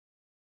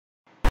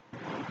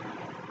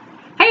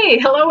Hey,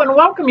 hello and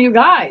welcome, you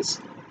guys.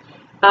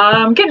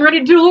 I'm getting ready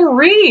to do a little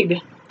read.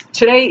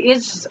 Today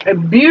is a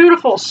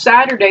beautiful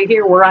Saturday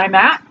here where I'm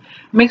at.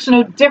 Makes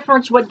no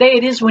difference what day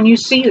it is when you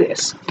see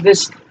this.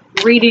 This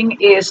reading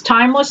is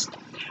timeless.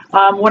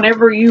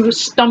 Whenever you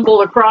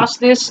stumble across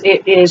this,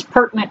 it is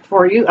pertinent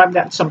for you. I've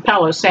got some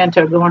Palo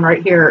Santo going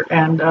right here,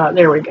 and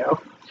there we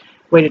go.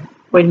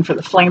 Waiting for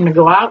the flame to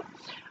go out.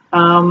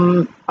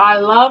 I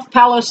love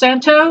Palo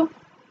Santo.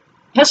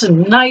 It has a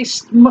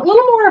nice, a little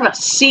more of a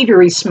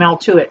cedary smell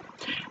to it,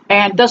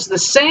 and does the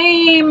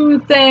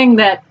same thing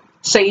that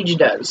sage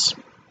does.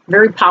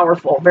 Very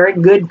powerful, very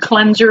good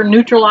cleanser,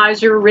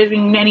 neutralizer,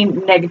 ridding any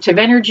negative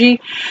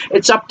energy.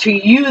 It's up to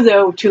you,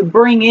 though, to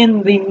bring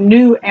in the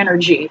new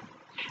energy.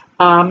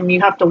 You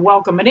have to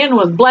welcome it in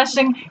with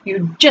blessing.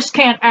 You just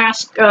can't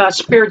ask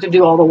Spirit to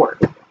do all the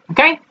work.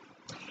 Okay?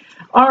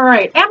 All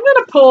right. I'm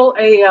going to pull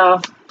a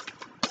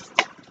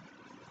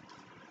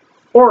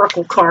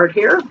oracle card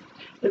here.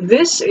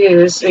 This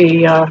is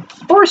a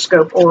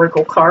horoscope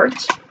oracle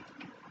cards.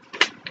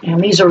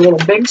 And these are a little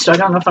big, so I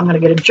don't know if I'm going to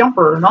get a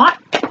jumper or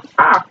not.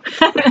 Ah!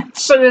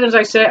 As soon as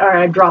I say, all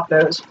right, I dropped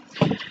those.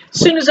 As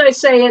soon as I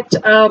say it,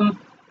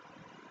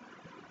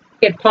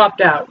 it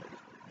popped out.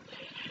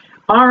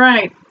 All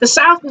right, the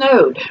South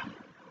Node.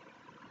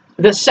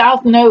 The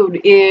South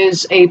Node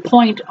is a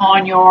point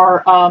on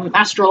your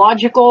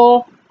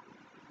astrological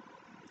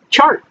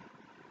chart.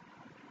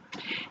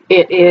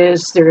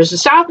 There's a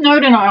South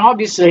Node and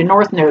obviously a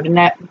North Node, and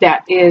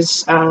that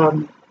is,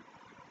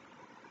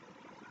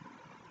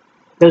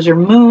 those are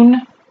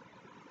moon.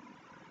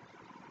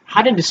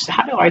 How do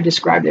I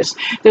describe this?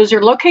 Those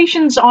are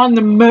locations on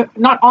the moon,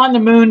 not on the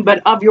moon,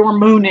 but of your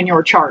moon in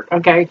your chart,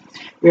 okay?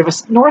 We have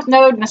a North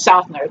Node and a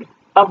South Node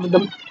of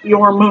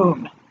your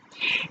moon.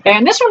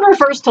 And this one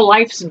refers to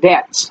life's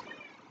debts.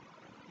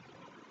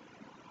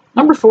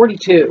 Number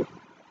 42.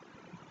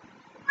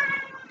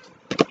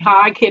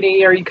 Hi,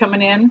 Kitty. Are you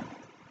coming in?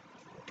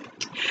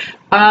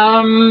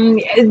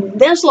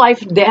 Those life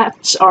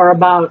debts are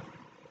about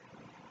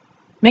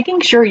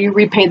making sure you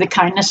repay the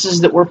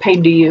kindnesses that were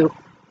paid to you.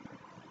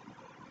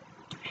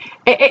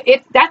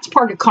 That's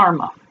part of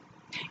karma.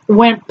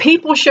 When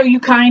people show you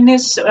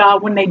kindness,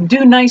 when they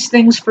do nice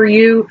things for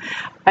you,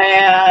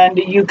 and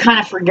you kind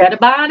of forget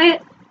about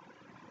it,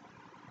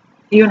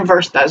 the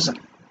universe doesn't.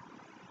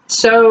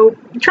 So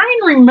try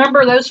and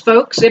remember those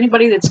folks,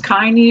 anybody that's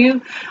kind to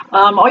you.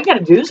 All you got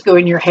to do is go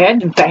in your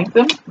head and thank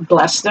them,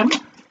 bless them,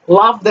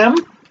 love them.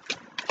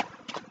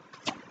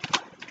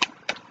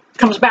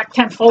 Comes back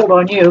tenfold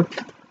on you.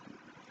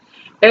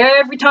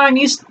 Every time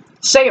you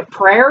say a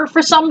prayer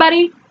for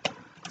somebody,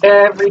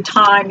 every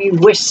time you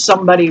wish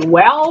somebody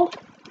well,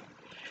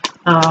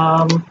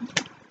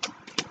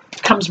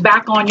 comes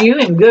back on you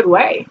in a good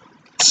way.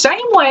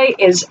 Same way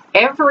as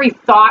every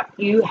thought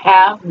you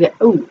have that,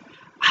 oh,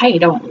 I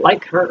don't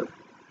like her.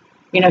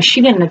 You know,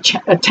 she didn't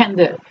attend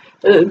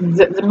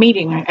the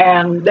meeting,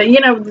 and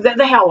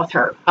the hell with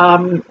her.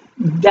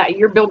 That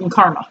you're building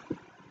karma.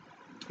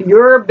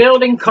 You're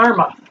building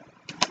karma.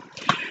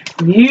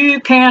 You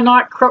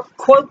cannot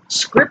quote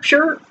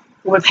scripture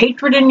with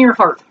hatred in your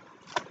heart.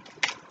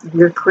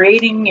 You're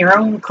creating your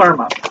own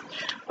karma.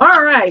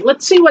 All right,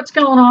 let's see what's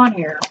going on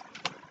here.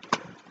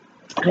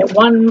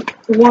 One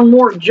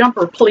more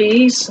jumper,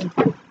 please.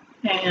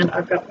 And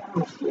I've got one on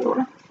the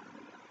floor.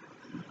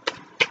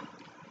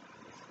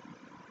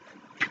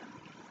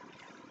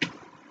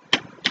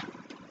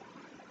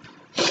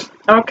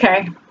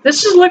 Okay,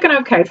 this is looking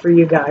okay for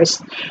you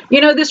guys. You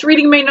know, this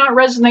reading may not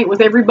resonate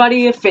with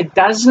everybody. If it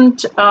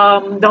doesn't,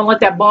 don't let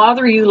that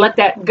bother you. Let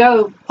that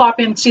go. Pop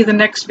in and see the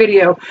next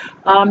video.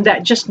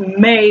 That just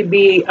may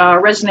be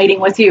resonating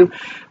with you.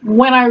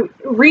 When I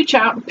reach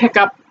out and pick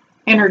up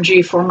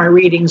energy for my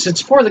readings,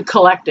 it's for the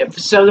collective.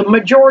 So the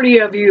majority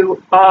of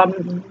you,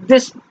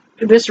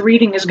 this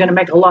reading is going to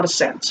make a lot of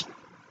sense.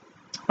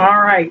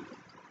 All right.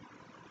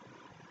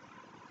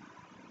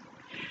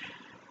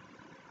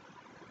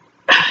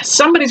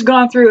 Somebody's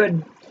gone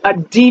through a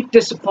deep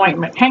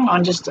disappointment. Hang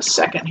on just a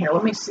second here.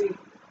 Let me see.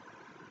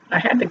 I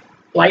had the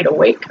light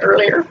awake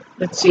earlier.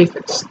 Let's see if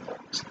it's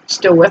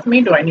still with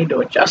me. Do I need to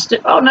adjust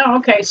it? Oh, no.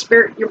 Okay.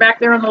 Spirit, you're back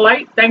there on the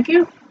light. Thank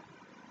you.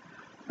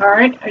 All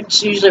right. I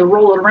just usually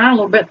roll it around a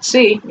little bit to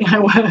see.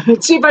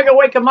 Let's see if I can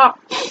wake them up.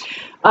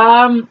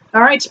 All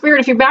right,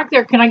 Spirit, if you're back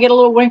there, can I get a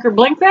little wink or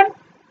blink then?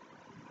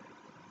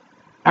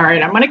 All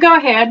right, I'm going to go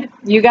ahead.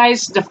 You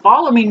guys that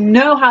follow me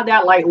know how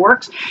that light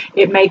works.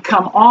 It may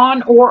come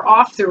on or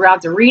off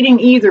throughout the reading.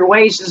 Either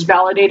way, it's just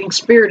validating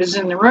Spirit is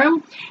in the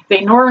room.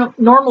 They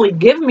normally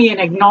give me an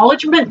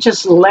acknowledgement,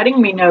 just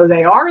letting me know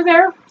they are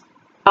there.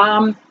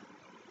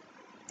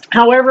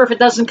 However, if it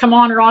doesn't come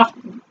on or off,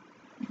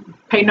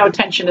 pay no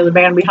attention to the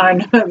man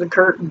behind the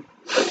curtain.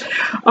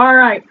 All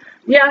right.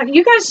 Yeah,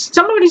 you guys,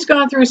 somebody's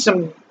gone through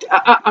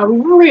a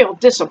real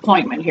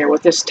disappointment here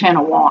with this Ten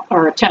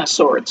of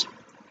Swords.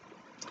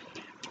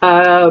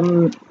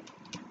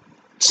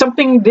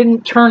 Something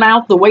didn't turn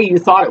out the way you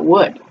thought it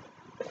would.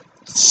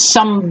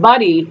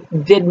 Somebody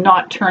did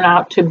not turn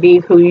out to be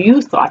who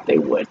you thought they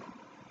would.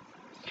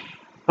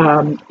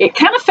 It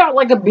kind of felt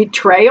like a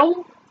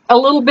betrayal a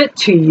little bit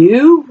to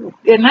you.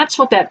 And that's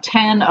what that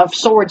 10 of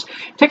Swords,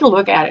 take a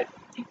look at it.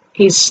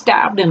 He's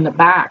stabbed in the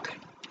back.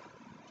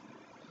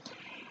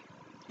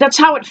 That's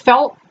how it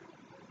felt.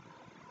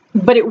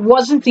 But it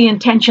wasn't the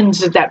intentions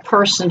that that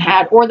person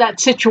had or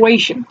that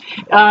situation.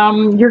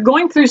 You're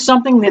going through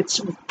something that's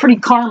pretty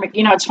karmic.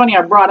 You know, it's funny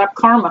I brought up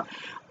karma.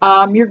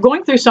 You're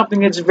going through something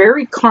that's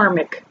very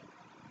karmic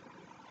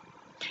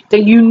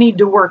that you need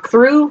to work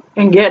through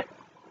and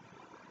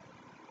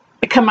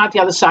come out the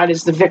other side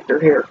as the victor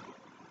here.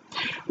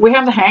 We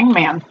have the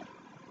Hangman.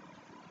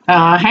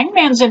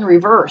 Hangman's in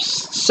reverse.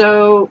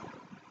 So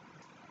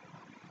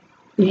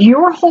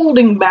you're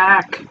holding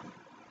back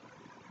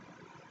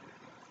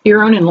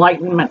your own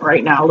enlightenment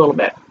right now a little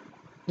bit.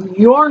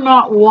 You're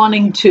not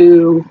wanting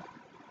to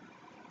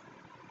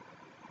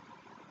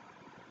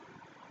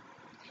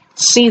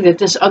see that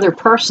this other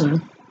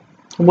person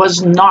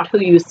was not who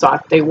you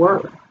thought they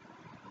were.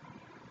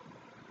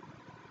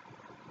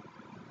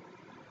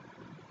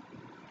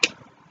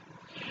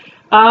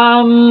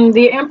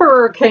 The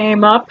Emperor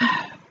came up,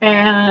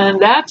 and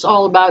that's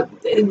all about,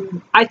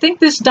 I think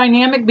this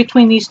dynamic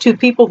between these two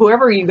people,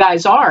 whoever you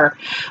guys are,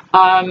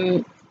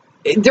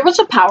 there was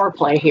a power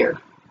play here.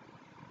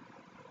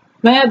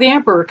 The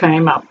Emperor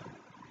came up.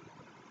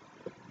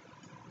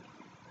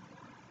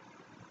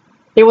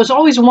 There was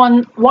always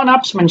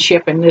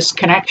one-upsmanship in this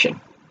connection.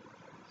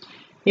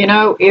 You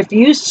know, if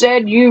you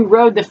said you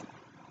rode the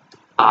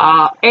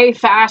a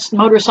fast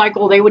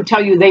motorcycle, they would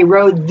tell you they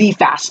rode the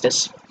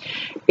fastest.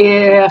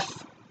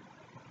 If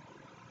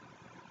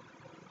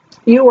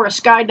you were a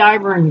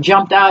skydiver and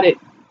jumped out at,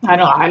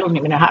 I don't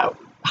even know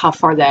how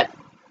far that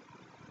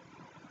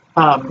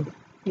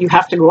you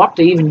have to go up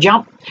to even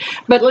jump.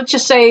 But let's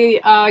just say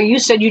you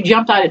said you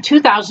jumped out at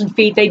 2,000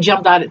 feet, they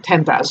jumped out at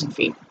 10,000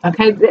 feet.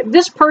 Okay,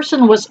 this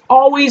person was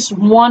always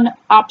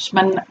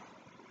one-upsman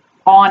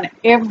on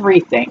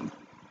everything.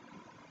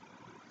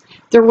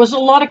 There was a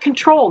lot of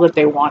control that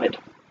they wanted.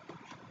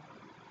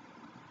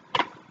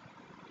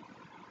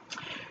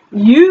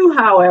 You,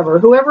 however,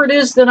 whoever it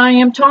is that I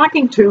am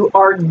talking to,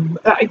 are,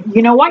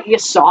 you know what? You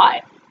saw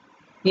it.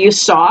 You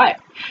saw it.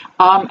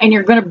 And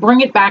you're going to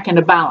bring it back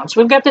into balance.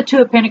 We've got the Two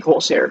of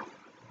Pentacles here.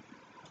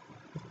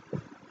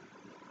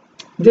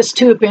 This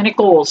Two of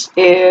Pentacles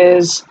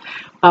is,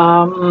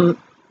 you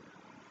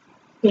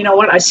know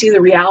what? I see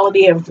the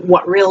reality of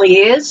what really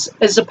is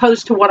as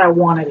opposed to what I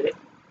wanted it.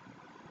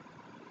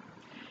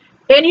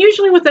 And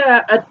usually with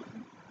that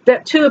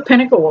Two of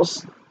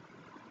Pentacles,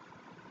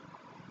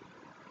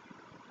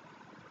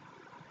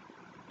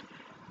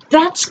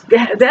 that's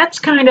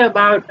kind of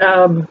about,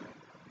 I'm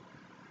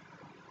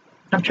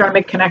trying to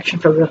make connection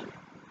for the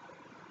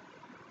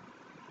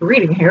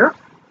reading here.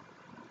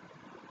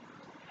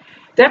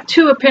 That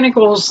Two of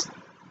Pentacles,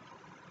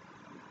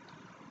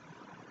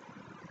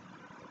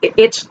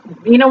 it's,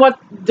 you know what,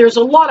 there's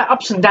a lot of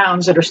ups and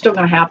downs that are still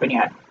going to happen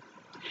yet.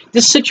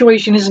 This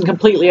situation isn't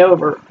completely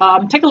over.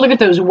 Take a look at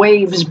those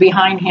waves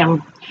behind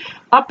him.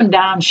 Up and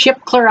down,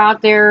 ship clear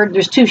out there.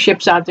 There's two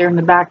ships out there in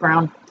the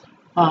background.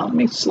 Let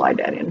me slide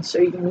that in so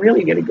you can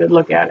really get a good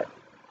look at it.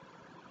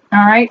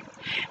 All right.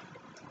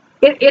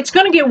 It's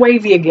going to get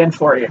wavy again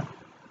for you.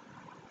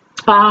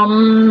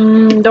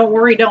 Don't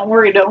worry, don't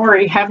worry, don't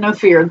worry. Have no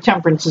fear. The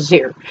Temperance is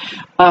here.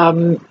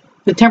 The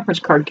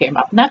Temperance card came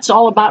up. And that's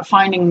all about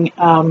finding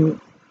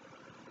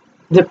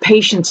the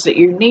patience that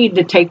you need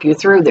to take you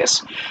through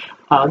this.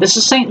 This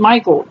is St.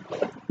 Michael.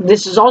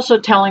 This is also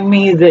telling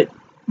me that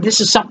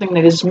this is something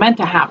that is meant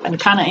to happen,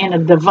 kind of in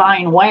a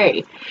divine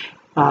way.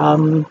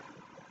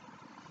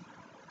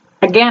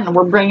 Again,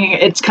 we're bringing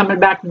it's coming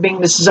back to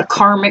being this is a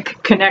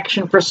karmic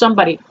connection for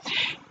somebody.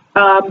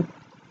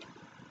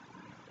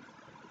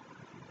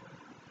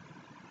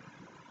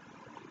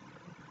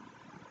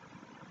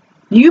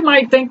 You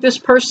might think this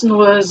person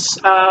was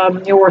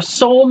your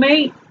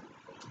soulmate.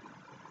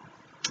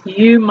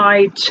 You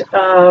might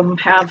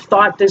have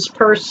thought this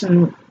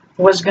person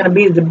was going to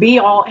be the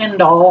be-all,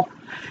 end-all,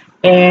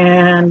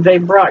 and they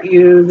brought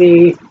you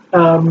the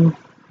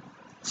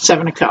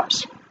Seven of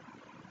Cups.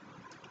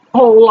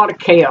 Whole lot of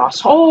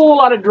chaos, whole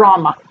lot of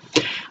drama.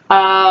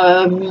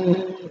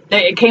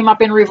 It came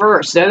up in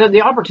reverse.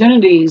 The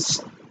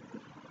opportunities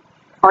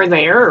are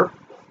there,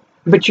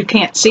 but you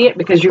can't see it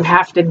because you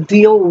have to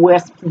deal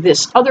with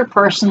this other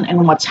person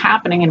and what's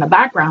happening in the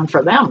background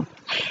for them.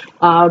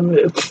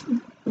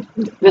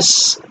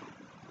 This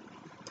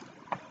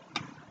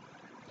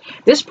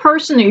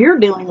person that you're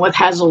dealing with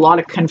has a lot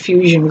of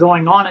confusion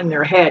going on in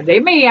their head.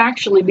 They may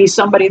actually be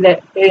somebody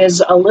that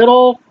is a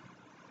little,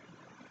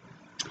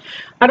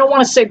 I don't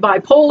want to say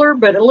bipolar,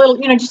 but a little,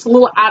 you know, just a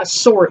little out of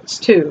sorts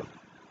too.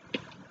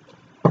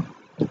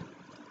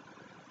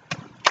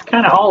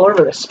 Kind of all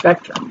over the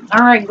spectrum.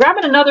 All right,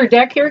 grabbing another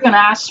deck here. Going to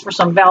ask for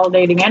some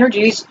validating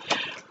energies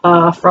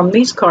from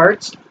these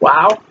cards.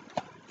 Wow.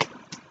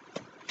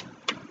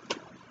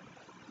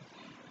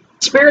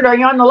 Spirit, are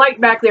you on the light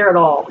back there at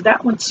all?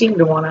 That one seemed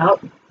to want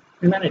out,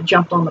 and then it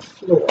jumped on the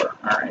floor.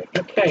 All right,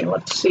 okay,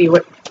 let's see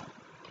what.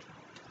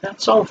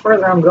 That's all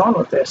further I'm going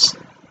with this.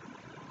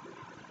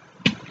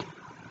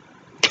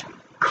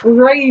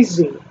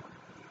 crazy.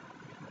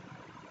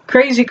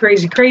 Crazy,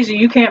 crazy, crazy.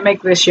 You can't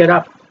make this shit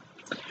up.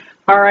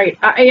 All right.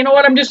 You know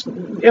what? I'm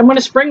going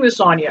to spring this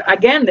on you.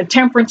 Again, the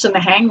Temperance and the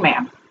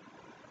Hangman.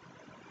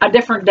 A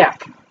different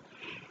deck.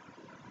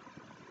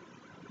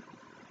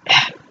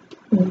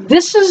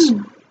 This is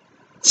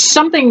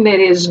something that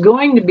is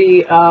going to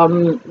be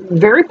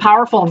very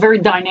powerful and very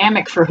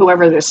dynamic for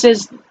whoever this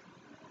is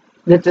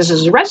that this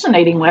is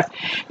resonating with,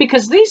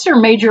 because these are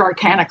major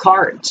arcana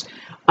cards.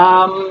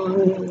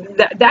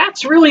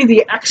 That's really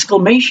the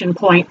exclamation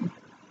point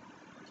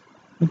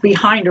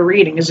behind a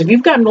reading, is if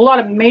you've gotten a lot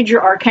of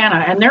major arcana,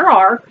 and there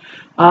are,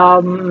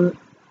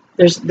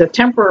 there's the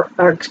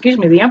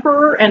the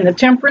Emperor and the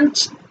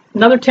Temperance,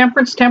 another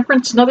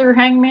Temperance, another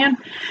Hangman,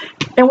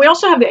 and we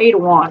also have the Eight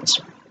of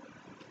Wands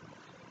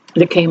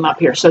that came up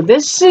here. So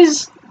this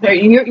is,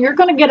 you're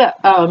going to get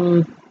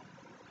a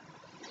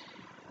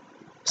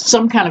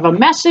some kind of a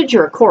message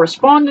or a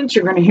correspondence.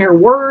 You're going to hear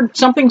word.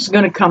 Something's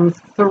going to come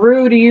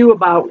through to you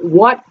about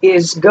what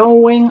is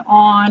going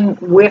on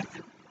with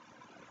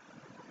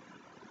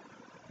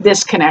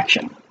this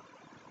connection.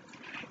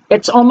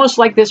 It's almost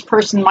like this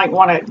person might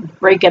want to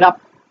break it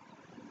up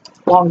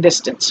long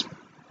distance.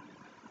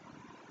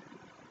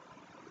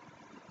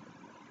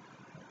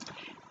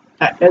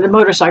 The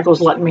motorcycle's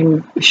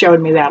showed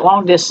me that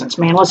long distance,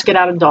 man. Let's get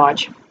out of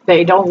Dodge.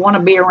 They don't want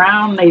to be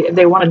around.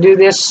 They want to do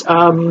this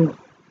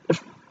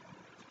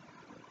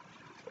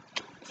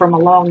from a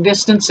long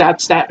distance.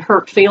 That's that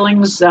hurt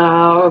feelings,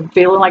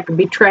 feeling like a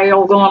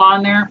betrayal going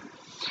on there.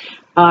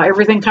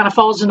 Everything kind of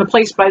falls into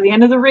place by the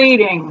end of the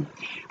reading.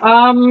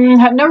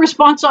 Had no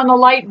response on the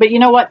light, but you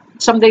know what?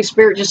 Someday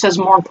Spirit just has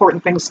more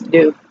important things to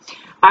do.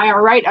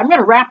 All right, I'm going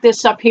to wrap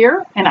this up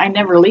here, and I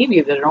never leave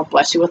you that I don't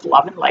bless you with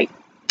love and light.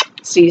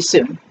 See you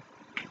soon.